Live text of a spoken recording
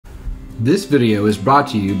This video is brought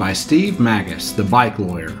to you by Steve Magus, the bike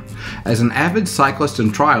lawyer. As an avid cyclist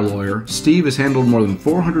and trial lawyer, Steve has handled more than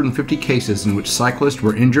 450 cases in which cyclists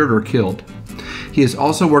were injured or killed. He has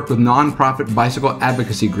also worked with non-profit bicycle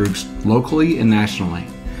advocacy groups locally and nationally.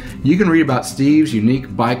 You can read about Steve's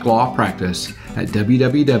unique bike law practice at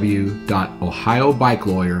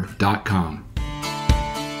www.ohiobikelawyer.com.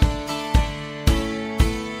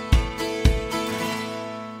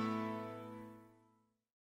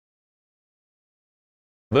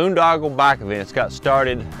 Boondoggle bike events got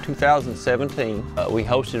started 2017. We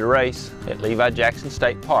hosted a race at Levi Jackson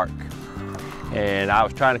State Park, and I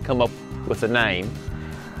was trying to come up with a name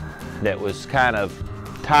that was kind of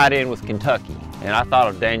tied in with Kentucky, and I thought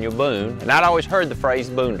of Daniel Boone, and I'd always heard the phrase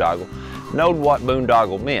boondoggle, knowed what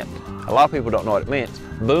boondoggle meant. A lot of people don't know what it means.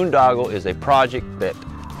 Boondoggle is a project that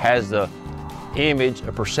has the image,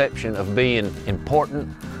 a perception of being important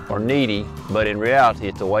or needy, but in reality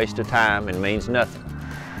it's a waste of time and means nothing.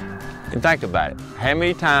 And think about it, how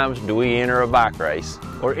many times do we enter a bike race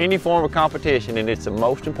or any form of competition and it's the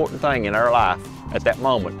most important thing in our life at that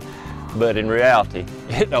moment, but in reality,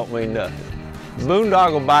 it don't mean nothing.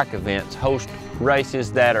 Boondoggle bike events host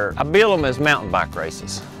races that are, I bill them as mountain bike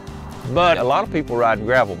races, but a lot of people ride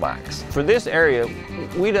gravel bikes. For this area,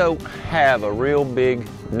 we don't have a real big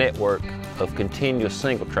network of continuous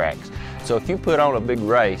single tracks. So if you put on a big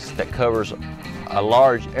race that covers a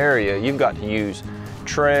large area, you've got to use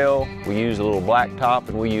trail, we use a little blacktop,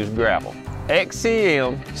 and we use gravel.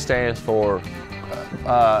 XCM stands for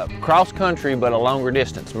cross country but a longer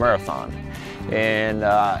distance marathon, and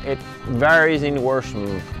it varies anywhere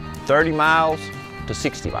from 30 miles to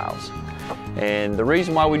 60 miles. And the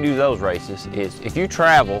reason why we do those races is if you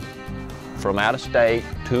travel from out of state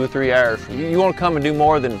 2 or 3 hours, you want to come and do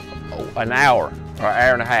more than an hour or an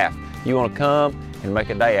hour and a half. You want to come and make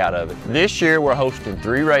a day out of it. This year we're hosting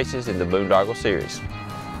 3 races in the Boondoggle series.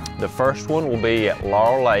 The first one will be at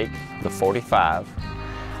Laurel Lake, the 45.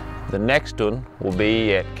 The next one will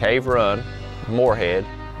be at Cave Run, Moorhead,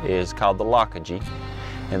 is called the Lockagee.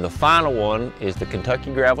 And the final one is the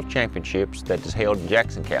Kentucky Gravel Championships that is held in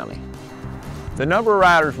Jackson County. The number of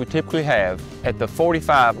riders we typically have at the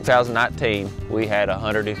 45 2019, we had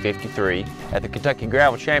 153. At the Kentucky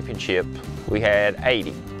Gravel Championship, we had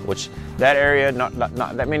 80, which that area, not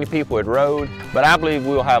that many people had rode, but I believe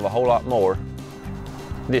we'll have a whole lot more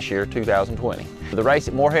this year, 2020. The race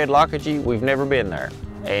at Moorhead Lockagee, we've never been there.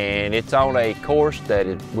 And it's on a course that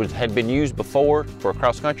had been used before for a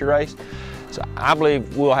cross-country race. So I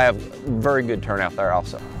believe we'll have very good turnout there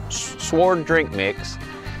also. Sword Drink Mix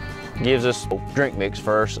gives us drink mix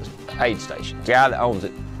for our aid station. The guy that owns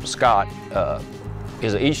it, Scott,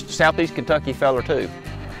 is a Southeast Kentucky fella too.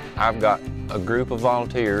 I've got a group of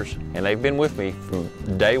volunteers and they've been with me from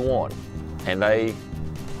day one, and they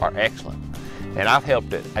are excellent. And I've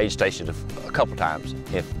helped at aid stations a couple times.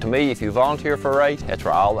 To me, if you volunteer for a race, that's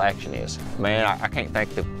where all the action is. Man, I can't thank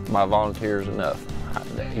my volunteers enough.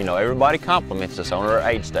 You know, everybody compliments us on our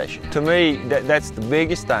aid station. To me, that's the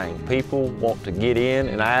biggest thing. People want to get in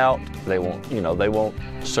and out. They want, they want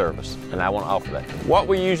service, and I want to offer that. What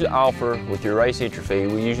we usually offer with your race entry fee,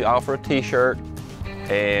 we usually offer a t-shirt,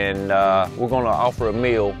 and we're going to offer a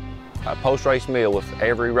meal, a post-race meal with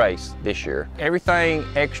every race this year. Everything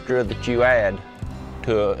extra that you add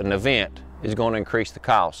to an event is going to increase the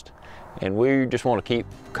cost, and we just want to keep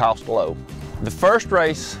cost low. The first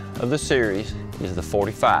race of the series is the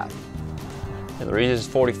 45. And the reason it's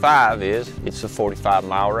 45 is it's a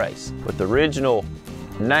 45-mile race. But the original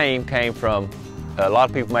name came from, a lot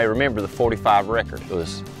of people may remember the 45 record. It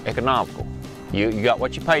was economical. You got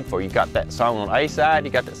what you paid for. You got that song on A side, you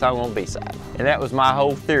got that song on B side. And that was my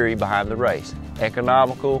whole theory behind the race.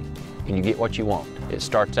 Economical, and you get what you want. It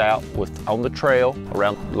starts out on the trail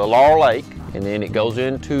around Laurel Lake, and then it goes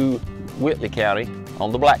into Whitley County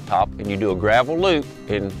on the blacktop, and you do a gravel loop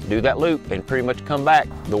and do that loop and pretty much come back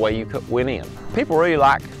the way you went in. People really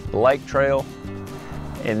like the lake trail,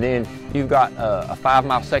 and then you've got a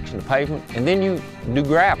 5-mile section of pavement, and then you do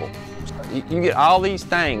gravel. You get all these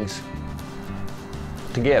things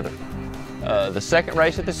together. The second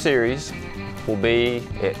race of the series will be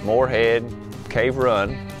at Moorhead Cave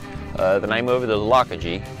Run. The name of it is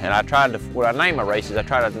Lockagee, and when I name my races, I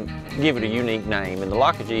try to give it a unique name, and the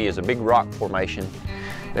Lockagee is a big rock formation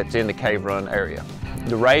that's in the Cave Run area.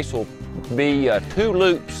 The race will be 2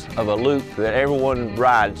 loops of a loop that everyone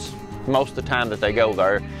rides most of the time that they go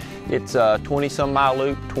there. It's a 20-some mile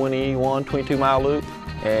loop, 21, 22-mile loop,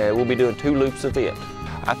 and we'll be doing 2 loops of it.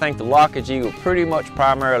 I think the Lockagee will pretty much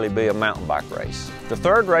primarily be a mountain bike race. The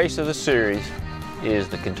third race of the series is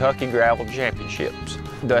the Kentucky Gravel Championships.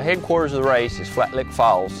 The headquarters of the race is Flat Lick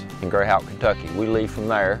Falls in Greyhawk, Kentucky. We leave from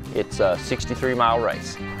there. It's a 63-mile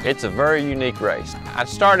race. It's a very unique race. I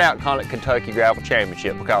started out calling it Kentucky Gravel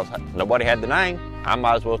Championship because nobody had the name. I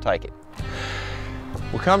might as well take it.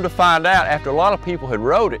 We come to find out, after a lot of people had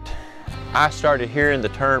rode it, I started hearing the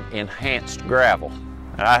term enhanced gravel.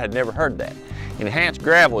 And I had never heard that. Enhanced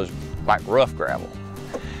gravel is like rough gravel.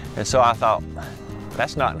 And so I thought,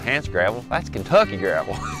 that's not enhanced gravel, that's Kentucky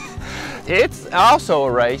gravel. It's also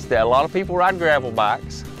a race that a lot of people ride gravel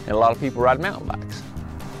bikes and a lot of people ride mountain bikes.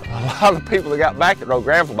 A lot of people that got back that rode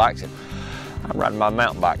gravel bikes said, I'm riding my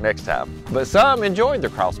mountain bike next time. But some enjoyed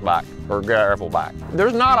their cross bike or gravel bike.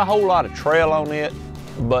 There's not a whole lot of trail on it,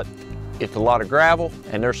 but it's a lot of gravel,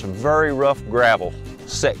 and there's some very rough gravel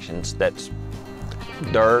sections that's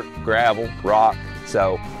dirt, gravel, rock.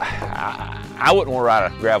 So I wouldn't want to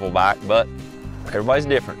ride a gravel bike, but everybody's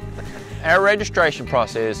different. Our registration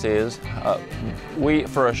process is,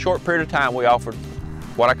 for a short period of time, we offered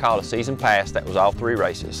what I call a season pass. That was all 3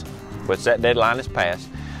 races. Once that deadline is passed,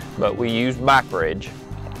 but we used Bike Reg,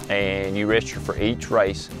 and you register for each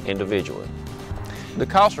race individually. The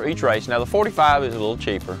cost for each race, now the 45 is a little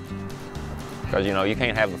cheaper, because you know, you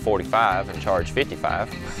can't have the 45 and charge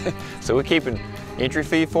 55. So we're keeping entry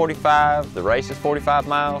fee 45, the race is 45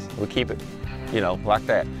 miles, we keep it, you know, like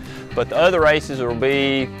that. But the other races will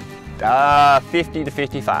be 50 to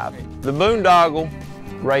 55. The Boondoggle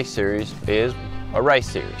race series is a race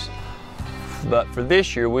series. But for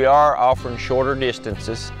this year, we are offering shorter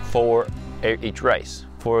distances for each race.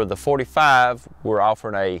 For the 45, we're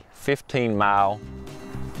offering a 15-mile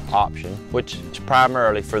option, which is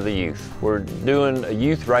primarily for the youth. We're doing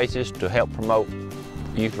youth races to help promote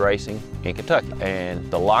youth racing in Kentucky. And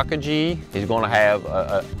the Lockagee is going to have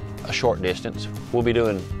a short distance. We'll be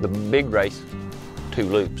doing the big race 2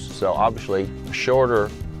 loops. So obviously a shorter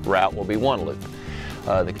route will be 1 loop.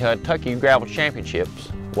 The Kentucky Gravel Championships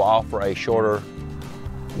will offer a shorter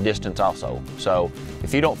distance also. So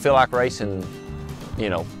if you don't feel like racing, you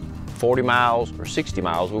know, 40 miles or 60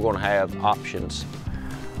 miles, we're going to have options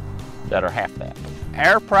that are half that.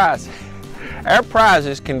 Our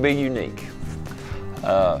prizes can be unique.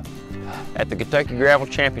 At the Kentucky Gravel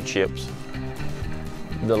Championships,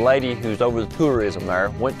 the lady who's over the tourism there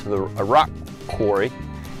went to a rock quarry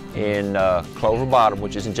in Clover Bottom,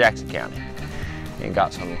 which is in Jackson County, and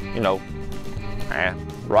got some, you know,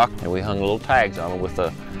 rock, and we hung little tags on them with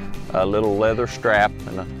a little leather strap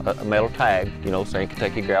and a metal tag, you know, saying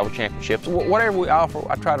Kentucky Gravel Championships. Whatever we offer,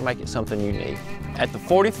 I try to make it something unique. At the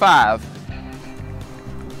 45,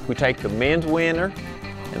 we take the men's winner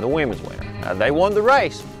and the women's winner. Now, they won the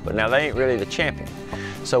race, but now they ain't really the champion.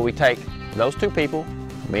 So we take those 2 people,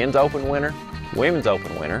 men's open winner, women's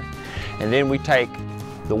open winner, and then we take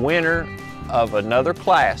the winner of another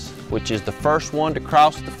class, which is the first one to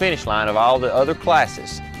cross the finish line of all the other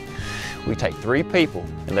classes. We take 3 people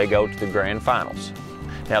and they go to the grand finals.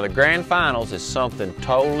 Now the grand finals is something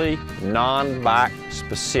totally non-bike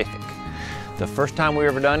specific. The first time we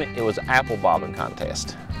ever done it, it was an apple bobbing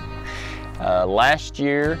contest. Last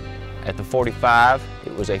year at the 45,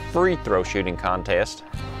 it was a free throw shooting contest.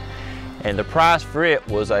 And the prize for it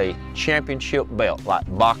was a championship belt, like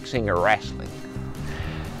boxing or wrestling.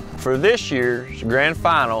 For this year's grand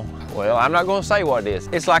final, well, I'm not going to say what it is.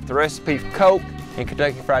 It's like the recipe for Coke and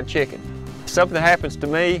Kentucky Fried Chicken. If something happens to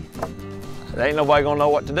me, there ain't nobody going to know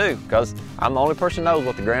what to do, because I'm the only person who knows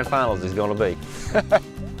what the grand finals is going to be.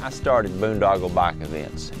 I started Boondoggle bike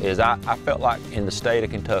events, I felt like in the state of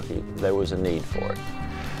Kentucky, there was a need for it.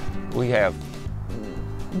 We have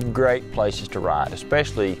great places to ride,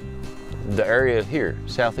 especially the area here,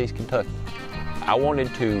 southeast Kentucky. I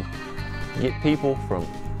wanted to get people from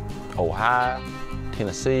Ohio,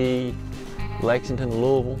 Tennessee, Lexington,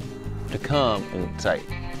 Louisville to come and say,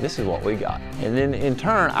 this is what we got. And then in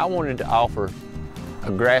turn, I wanted to offer a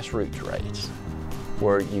grassroots race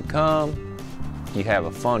where you come, you have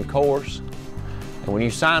a fun course, and when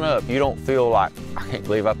you sign up, you don't feel like, I can't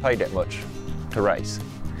believe I paid that much to race.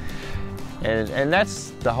 And that's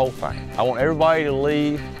the whole thing. I want everybody to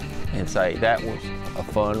leave and say, that was a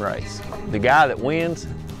fun race. The guy that wins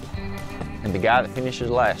and the guy that finishes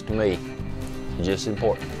last, to me, is just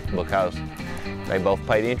important, because they both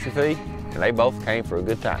paid entry fee and they both came for a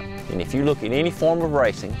good time. And if you look at any form of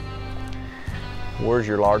racing, where's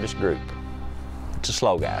your largest group? It's the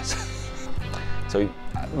slow guys. So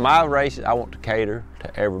my races, I want to cater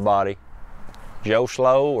to everybody, Joe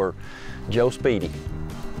Slow or Joe Speedy.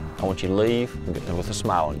 I want you to leave with a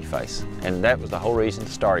smile on your face. And that was the whole reason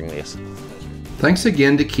for starting this. Thanks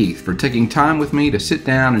again to Keith for taking time with me to sit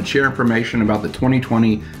down and share information about the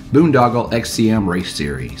 2020 Boondoggle XCM Race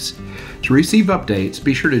Series. To receive updates,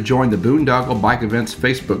 be sure to join the Boondoggle Bike Events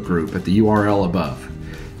Facebook group at the URL above.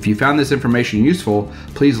 If you found this information useful,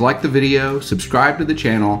 please like the video, subscribe to the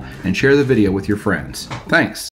channel, and share the video with your friends. Thanks!